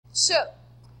So,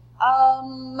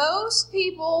 most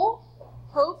people,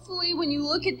 hopefully when you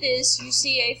look at this, you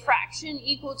see a fraction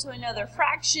equal to another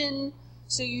fraction,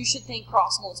 so you should think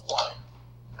cross multiply,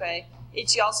 okay?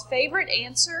 It's y'all's favorite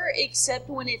answer, except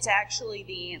when it's actually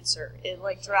the answer. It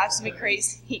like drives me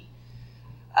crazy.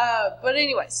 But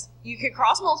anyways, you could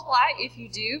cross multiply. If you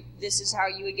do, this is how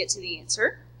you would get to the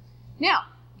answer. Now,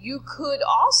 you could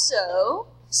also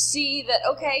see that,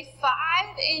 okay, 5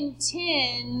 and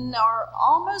 10 are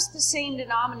almost the same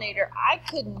denominator. I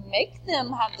could make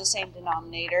them have the same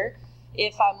denominator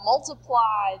if I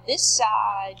multiply this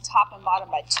side top and bottom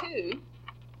by 2,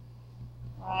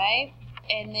 right?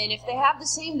 And then if they have the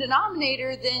same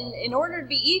denominator, then in order to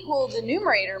be equal, the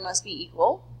numerator must be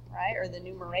equal, right? Or the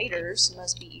numerators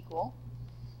must be equal.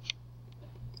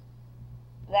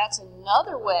 That's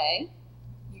another way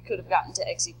you could have gotten to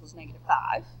x equals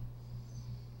 -5.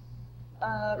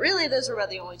 Really, those are about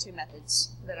the only two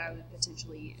methods that I would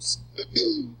potentially use.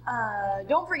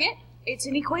 Don't forget, it's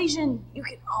an equation. You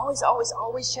can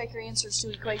always check your answers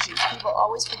to equations. People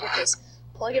always forget this.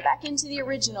 Plug it back into the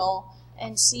original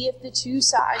and see if the two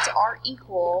sides are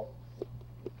equal.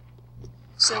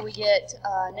 So we get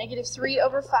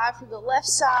 -3/5 for the left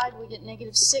side. We get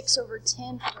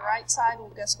 -6/10 for the right side. Well,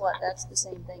 guess what? That's the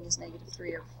same thing as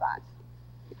 -3/5.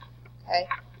 Okay?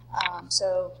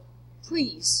 So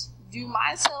please do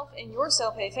myself and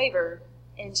yourself a favor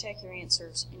and check your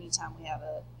answers anytime we have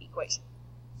an equation.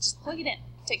 Just plug it in.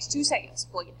 It takes 2 seconds.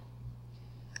 Plug it in.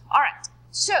 All right.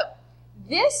 So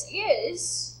this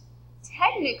is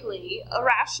technically a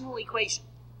rational equation.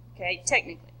 Okay?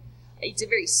 Technically. It's a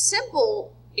very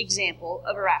simple example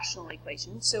of a rational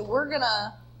equation. So we're going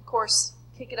to, of course,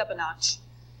 kick it up a notch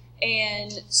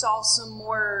and solve some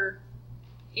more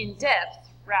in-depth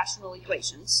rational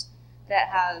equations that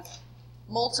have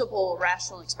multiple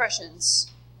rational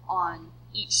expressions on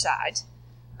each side.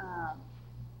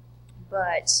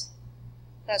 But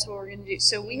that's what we're going to do.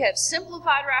 So we have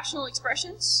simplified rational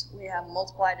expressions, we have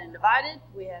multiplied and divided,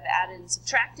 we have added and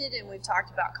subtracted, and we've talked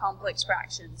about complex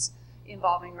fractions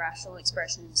involving rational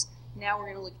expressions. Now we're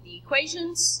going to look at the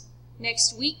equations.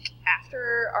 Next week,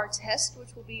 after our test,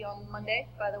 which will be on Monday,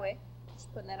 by the way,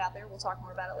 just putting that out there, we'll talk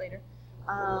more about it later.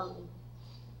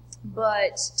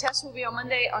 But test will be on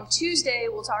Monday. On Tuesday,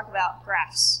 we'll talk about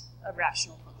graphs of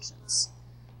rational functions.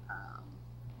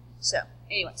 So,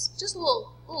 anyways, just a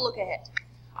little look ahead.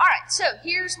 All right, so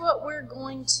here's what we're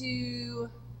going to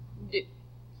do.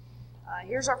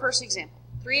 Here's our first example.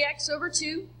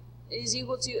 3x/2 is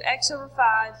equal to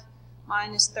x/5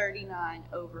 minus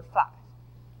 39/5.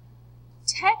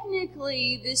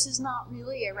 Technically, this is not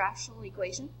really a rational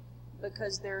equation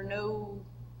because there are no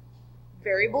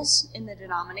variables in the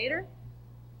denominator,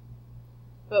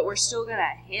 but we're still going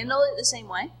to handle it the same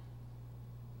way.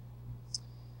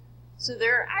 So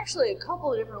there are actually a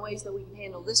couple of different ways that we can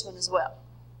handle this one as well.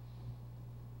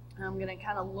 I'm going to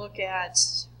kind of look at,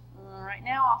 right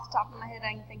now off the top of my head,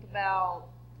 I can think about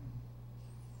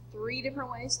 3 different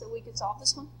ways that we could solve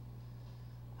this one.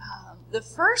 The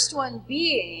first one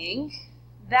being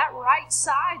that right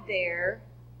side there,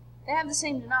 they have the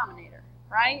same denominator,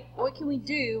 right? What can we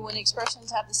do when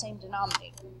expressions have the same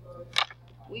denominator?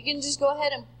 We can just go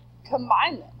ahead and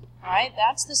combine them, right?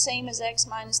 That's the same as x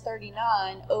minus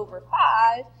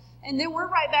 39/5, and then we're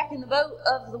right back in the boat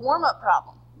of the warm-up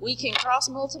problem. We can cross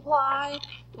multiply.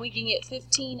 We can get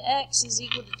 15x is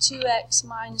equal to 2x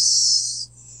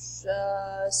minus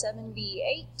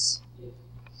 78.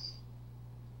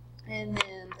 And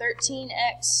then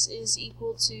 13x is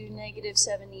equal to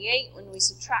 -78 when we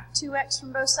subtract 2x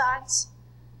from both sides.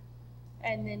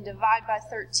 And then divide by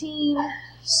 13,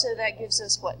 so that gives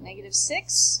us what,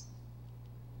 -6?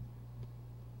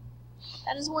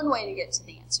 That is one way to get to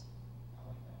the answer.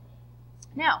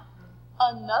 Now,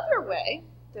 another way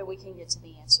that we can get to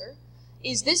the answer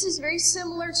is this is very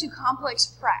similar to complex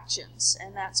fractions,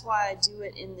 and that's why I do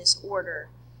it in this order,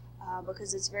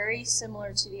 because it's very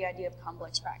similar to the idea of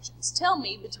complex fractions. Tell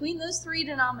me, between those 3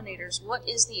 denominators, what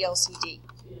is the LCD?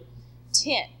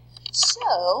 10.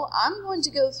 So I'm going to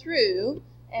go through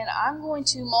and I'm going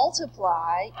to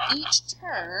multiply each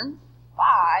term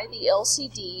by the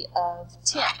LCD of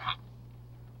 10.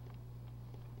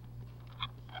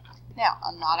 Now,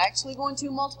 I'm not actually going to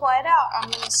multiply it out. I'm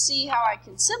going to see how I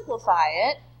can simplify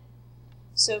it.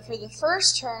 So for the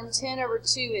first term,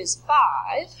 10/2 is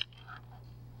 5.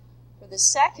 For the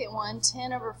second one,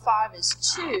 10/5 is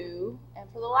 2. And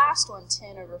for the last one,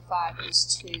 10/5 is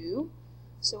 2.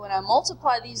 So when I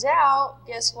multiply these out,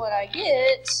 guess what I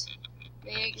get?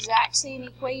 The exact same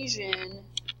equation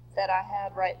that I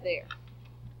had right there.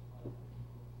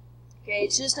 Okay,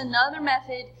 it's just another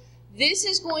method This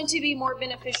is going to be more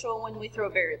beneficial when we throw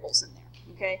variables in there,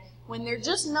 okay? When they're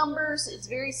just numbers, it's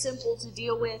very simple to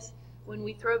deal with. When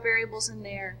we throw variables in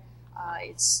there,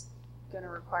 it's going to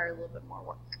require a little bit more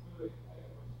work.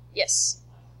 Yes?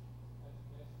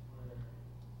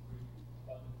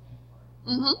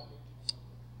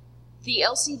 The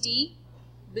LCD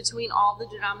between all the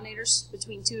denominators,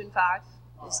 between 2 and 5,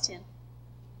 is 10.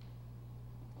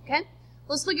 Okay?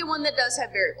 Let's look at one that does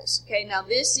have variables. Okay, now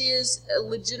this is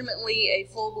legitimately a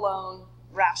full-blown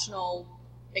rational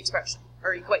expression,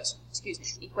 or equation, excuse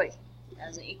me, equation. It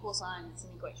has an equal sign, it's an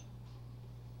equation.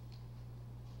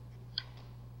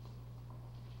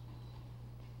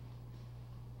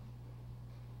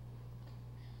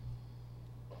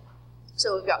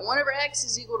 So we've got 1 over x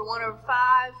is equal to 1 over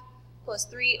 5 plus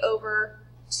 3 over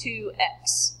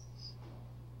 2x.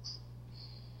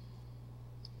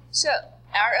 So,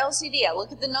 our LCD, I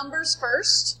look at the numbers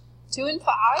first. 2 and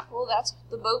 5, well that's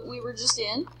the boat we were just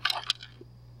in.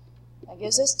 That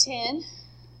gives us 10.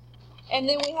 And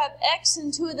then we have x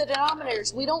in 2 of the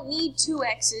denominators. We don't need 2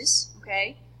 x's,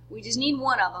 okay? We just need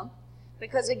 1 of them.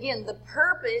 Because again, the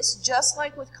purpose, just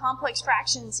like with complex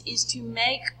fractions, is to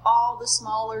make all the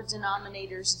smaller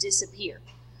denominators disappear.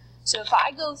 So if I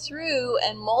go through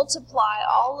and multiply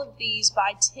all of these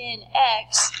by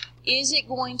 10x, is it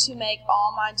going to make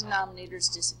all my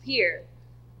denominators disappear?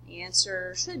 The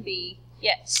answer should be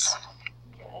yes.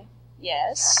 Okay.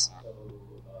 Yes.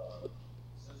 So,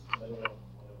 since the minimum 1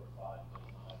 over 5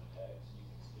 does not have x,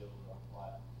 you can still multiply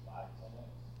by 10x?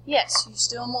 Yes, you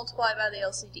still multiply by the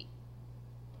LCD.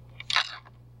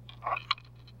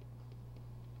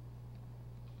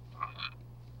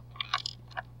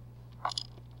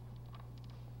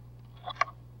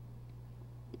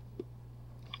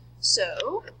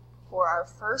 So, for our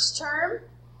first term,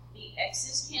 the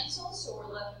x's cancel, so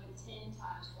we're left with 10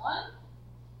 times 1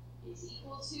 is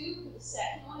equal to, for the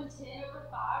second one, 10 over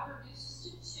 5 reduces to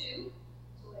 2,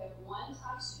 so we have 1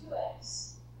 times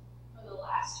 2x. For the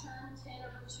last term, 10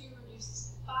 over 2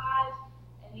 reduces to 5,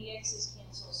 and the x's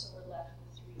cancel, so we're left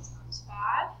with 3 times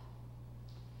 5.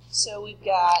 So we've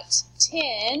got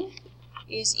 10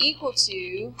 is equal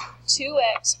to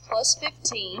 2x plus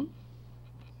 15.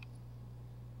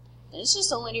 It's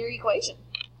just a linear equation.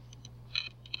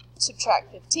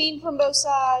 Subtract 15 from both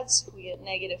sides. We get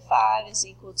negative 5 is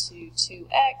equal to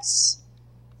 2x.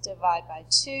 Divide by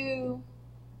 2.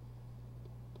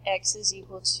 X is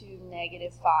equal to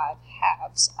negative 5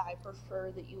 halves. I prefer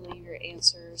that you leave your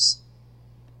answers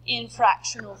in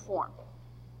fractional form.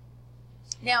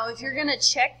 Now, if you're going to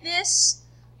check this,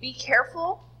 be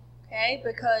careful, okay?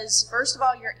 Because first of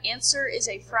all, your answer is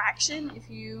a fraction. If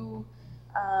you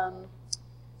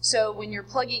So when you're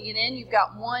plugging it in, you've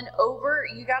got 1 over,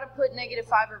 you got to put negative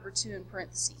 5 over 2 in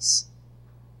parentheses.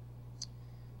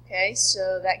 Okay,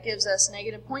 so that gives us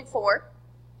negative 0.4.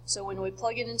 So when we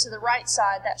plug it into the right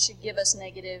side, that should give us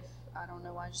negative, I don't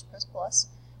know why I just pressed plus,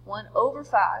 1 over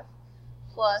 5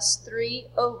 plus 3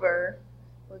 over,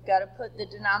 we've got to put the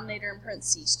denominator in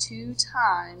parentheses, 2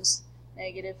 times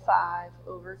negative 5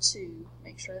 over 2.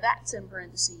 Make sure that's in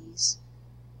parentheses.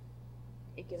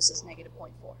 It gives us negative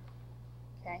 0.4.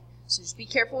 Okay, so just be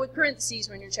careful with parentheses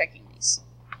when you're checking these.